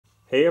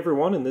Hey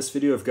everyone, in this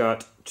video I've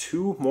got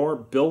two more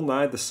Bill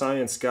Nye the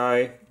Science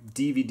Guy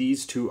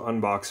DVDs to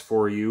unbox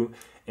for you.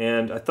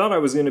 And I thought I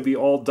was going to be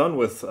all done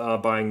with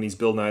buying these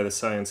Bill Nye the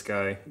Science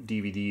Guy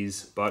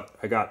DVDs, but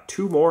I got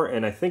two more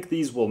and I think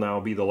these will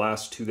now be the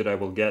last two that I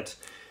will get.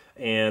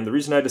 And the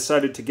reason I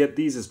decided to get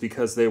these is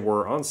because they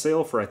were on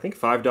sale for I think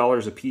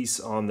 $5 a piece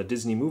on the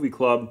Disney Movie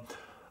Club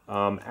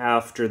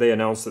after they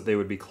announced that they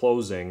would be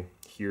closing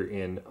here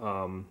in,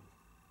 I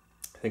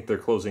think they're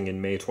closing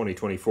in May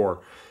 2024.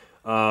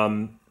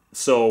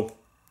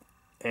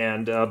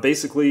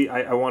 Basically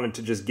I wanted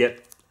to just get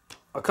just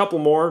a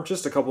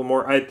couple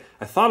more.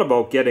 I thought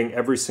about getting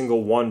every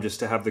single one just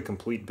to have the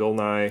complete Bill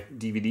Nye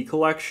DVD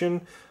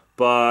collection,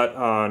 but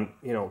on,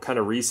 kind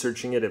of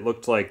researching it, it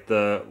looked like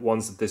the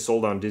ones that they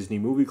sold on Disney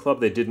Movie Club,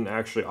 they didn't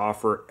actually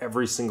offer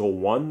every single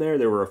one there.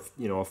 There were,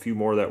 a few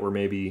more that were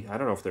maybe, I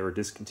don't know if they were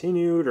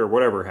discontinued or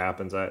whatever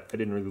happens. I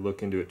didn't really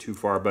look into it too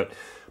far, but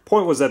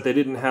point was that they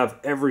didn't have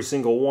every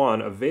single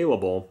one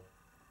available.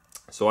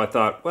 So I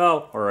thought,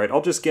 well, all right,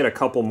 I'll just get a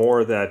couple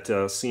more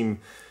that seem,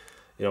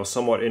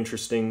 somewhat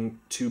interesting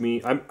to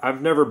me.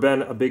 I've never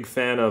been a big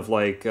fan of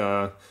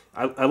I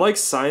like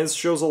science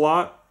shows a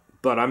lot,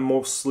 but I'm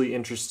mostly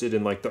interested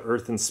in like the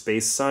earth and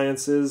space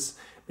sciences,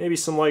 maybe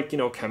some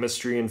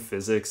chemistry and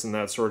physics and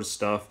that sort of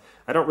stuff.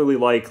 I don't really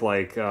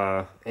like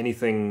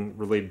anything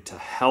related to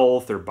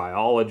health or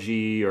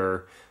biology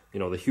or,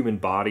 the human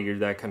body or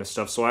that kind of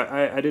stuff. So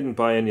I didn't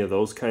buy any of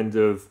those kinds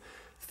of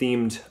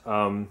themed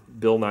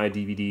Bill Nye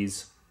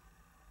DVDs.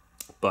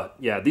 But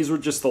yeah, these were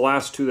just the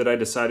last two that I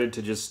decided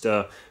to just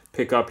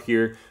pick up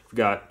here. We've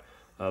got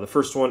the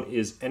first one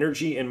is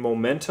Energy and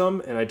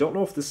Momentum, and I don't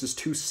know if this is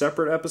two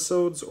separate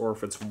episodes or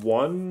if it's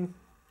one.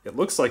 It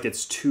looks like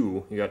it's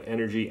two. You got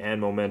Energy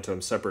and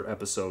Momentum, separate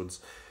episodes.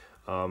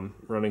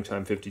 Running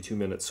time 52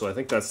 minutes, so I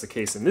think that's the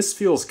case. And this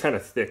feels kind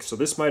of thick, so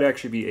this might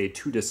actually be a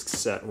 2-disc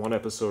set, one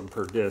episode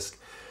per disc.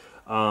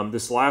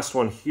 This last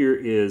one here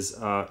is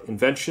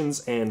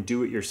Inventions and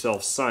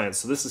Do-It-Yourself Science.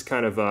 So this is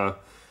kind of a,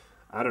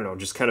 I don't know,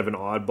 just kind of an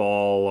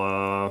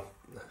oddball,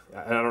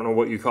 I don't know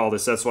what you call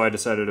this. That's why I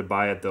decided to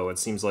buy it, though. It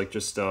seems like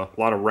just a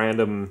lot of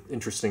random,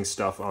 interesting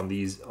stuff on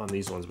these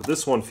ones. But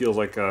this one feels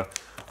like a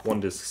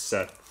 1-disc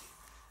set.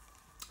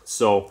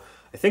 So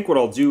I think what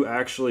I'll do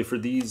actually for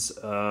these,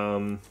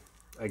 I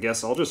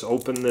guess I'll just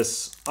open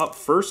this up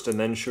first and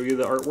then show you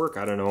the artwork.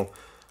 I don't know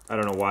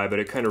why, but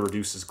it kind of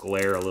reduces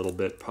glare a little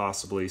bit,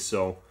 possibly.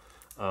 So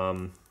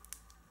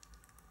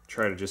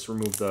try to just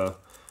remove the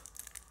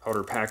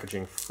outer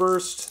packaging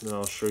first, then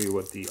I'll show you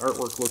what the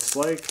artwork looks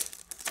like.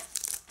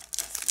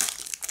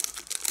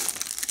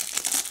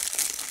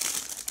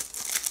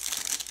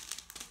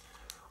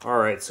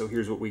 Alright, so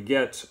here's what we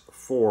get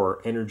for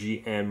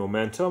Energy and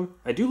Momentum.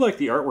 I do like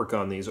the artwork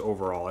on these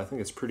overall. I think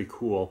it's pretty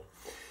cool.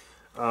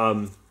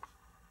 And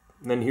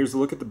then here's a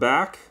look at the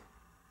back.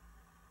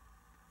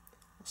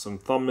 Some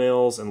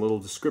thumbnails and little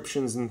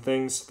descriptions and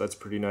things. That's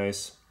pretty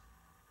nice.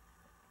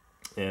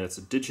 And it's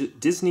a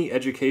Disney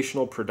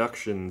Educational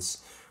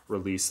Productions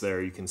release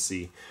there, you can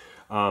see.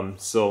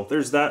 So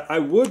there's that. I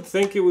would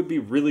think it would be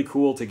really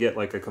cool to get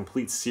like a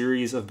complete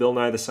series of Bill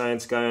Nye the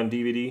Science Guy on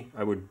DVD.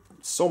 I would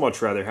so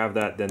much rather have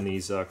that than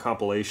these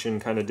compilation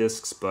kind of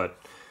discs, but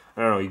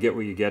I don't know, you get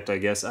what you get, I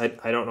guess. I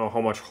don't know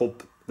how much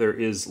hope there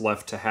is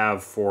left to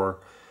have for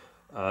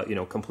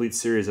complete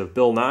series of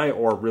Bill Nye,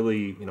 or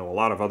really, a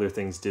lot of other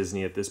things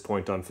Disney at this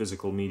point on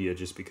physical media,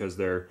 just because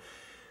they're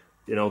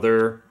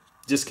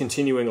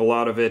discontinuing a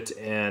lot of it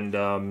and,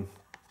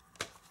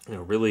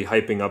 really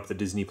hyping up the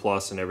Disney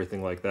Plus and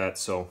everything like that.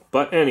 So,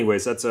 but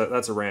anyways, that's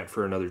a rant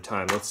for another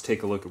time. Let's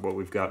take a look at what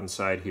we've got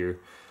inside here.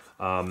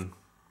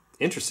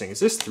 Interesting. Is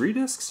this 3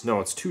 discs?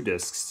 No, it's 2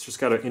 discs. It's just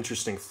got an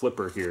interesting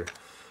flipper here.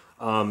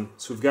 So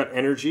we've got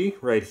Energy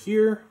right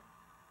here.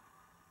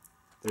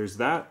 There's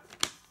that.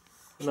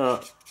 And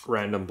a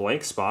random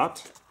blank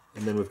spot,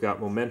 and then we've got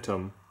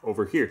Momentum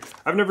over here.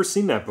 I've never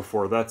seen that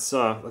before. That's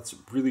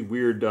really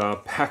weird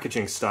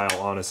packaging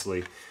style,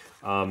 honestly.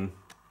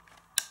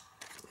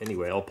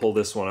 Anyway, I'll pull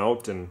this one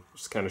out and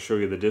just kind of show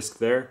you the disc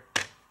there.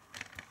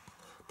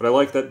 But I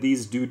like that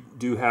these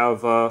do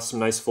have some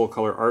nice full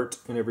color art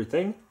and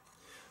everything.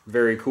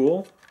 Very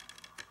cool.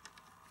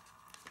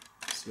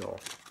 So I'll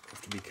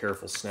have to be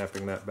careful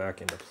snapping that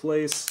back into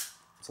place.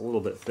 It's a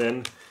little bit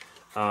thin.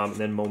 And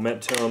then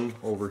Momentum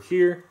over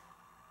here.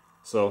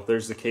 So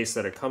there's the case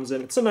that it comes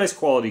in. It's a nice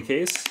quality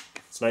case.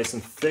 It's nice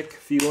and thick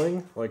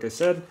feeling, like I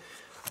said.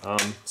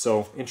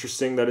 So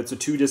interesting that it's a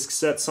 2-disc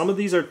set. Some of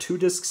these are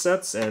 2-disc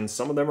sets and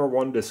some of them are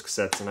 1-disc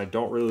sets, and I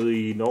don't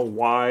really know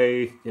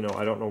why,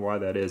 I don't know why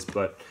that is,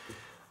 but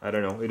I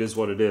don't know. It is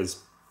what it is.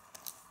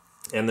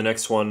 And the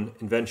next one,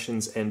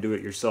 Inventions and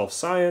Do-It-Yourself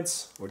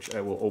Science, which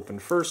I will open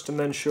first and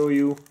then show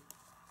you.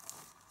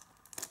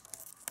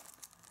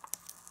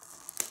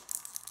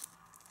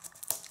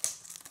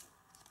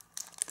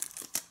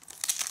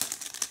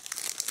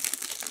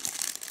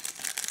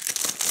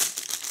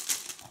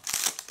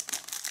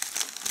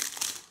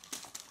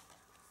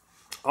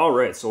 All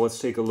right, so let's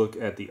take a look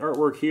at the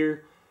artwork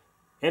here.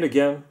 And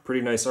again,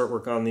 pretty nice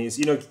artwork on these.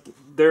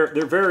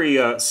 they're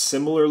very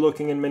similar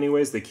looking in many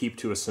ways. They keep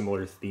to a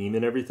similar theme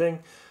and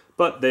everything,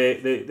 but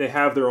they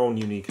have their own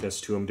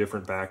uniqueness to them,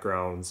 different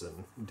backgrounds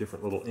and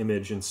different little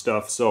image and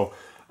stuff. So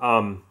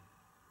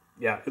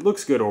yeah, it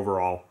looks good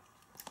overall.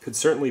 Could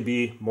certainly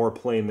be more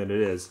plain than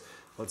it is.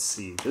 Let's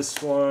see,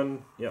 this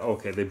one, yeah,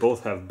 okay, they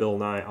both have Bill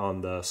Nye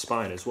on the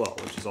spine as well,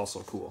 which is also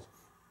cool.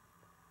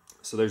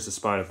 So there's the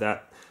spine of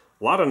that.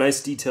 A lot of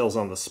nice details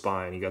on the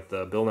spine. You got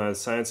the Bill Nye the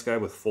Science Guy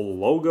with full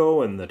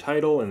logo and the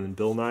title, and then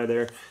Bill Nye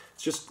there.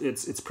 It's just,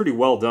 it's pretty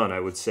well done, I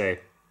would say.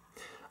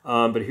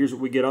 But here's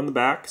what we get on the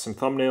back. Some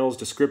thumbnails,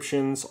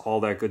 descriptions, all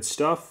that good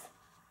stuff.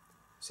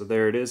 So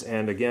there it is,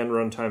 and again,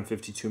 runtime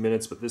 52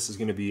 minutes, but this is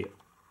going to be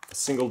a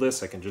single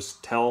disc, I can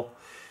just tell.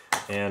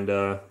 And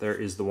there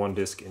is the one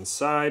disc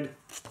inside.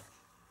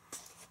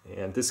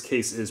 And this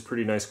case is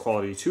pretty nice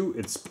quality too.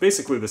 It's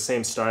basically the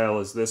same style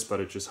as this, but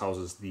it just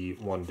houses the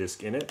one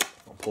disc in it.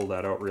 I'll pull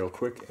that out real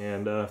quick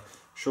and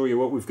show you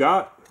what we've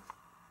got.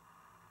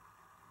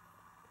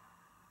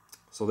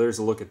 So there's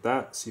a look at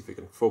that. See if we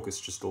can focus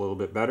just a little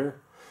bit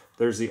better.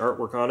 There's the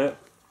artwork on it.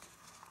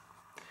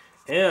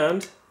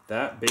 And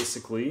that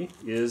basically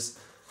is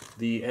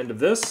the end of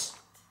this.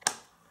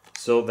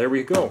 So there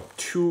we go.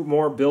 2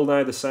 more Bill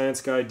Nye the Science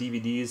Guy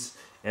DVDs.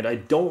 And I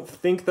don't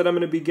think that I'm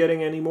going to be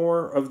getting any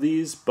more of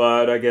these,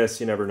 but I guess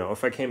you never know.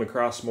 If I came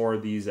across more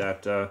of these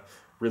at a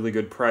really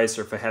good price,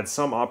 or if I had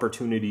some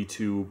opportunity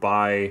to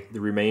buy the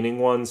remaining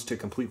ones to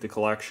complete the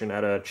collection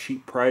at a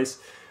cheap price,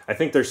 I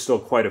think there's still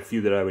quite a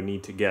few that I would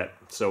need to get.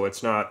 So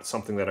it's not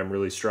something that I'm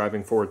really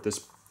striving for at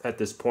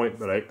this point,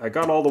 but I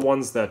got all the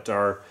ones that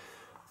are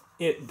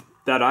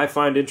that I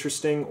find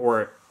interesting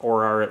or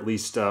are at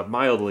least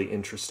mildly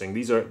interesting.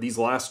 These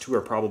last 2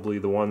 are probably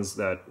the ones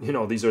that, you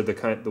know, these are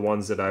the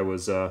ones that I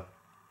was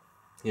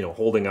you know,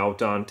 holding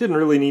out on. Didn't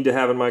really need to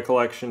have in my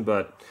collection,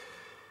 but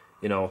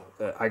you know,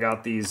 I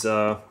got these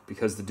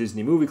because the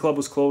Disney Movie Club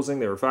was closing.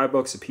 They were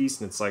 $5 a piece,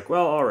 and it's like,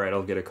 well, all right,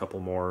 I'll get a couple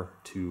more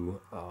to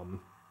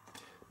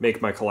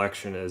make my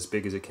collection as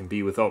big as it can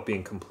be without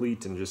being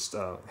complete, and just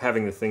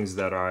having the things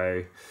that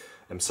I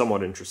am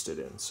somewhat interested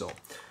in. So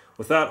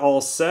with that all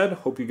said,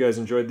 hope you guys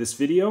enjoyed this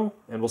video,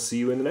 and we'll see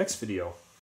you in the next video.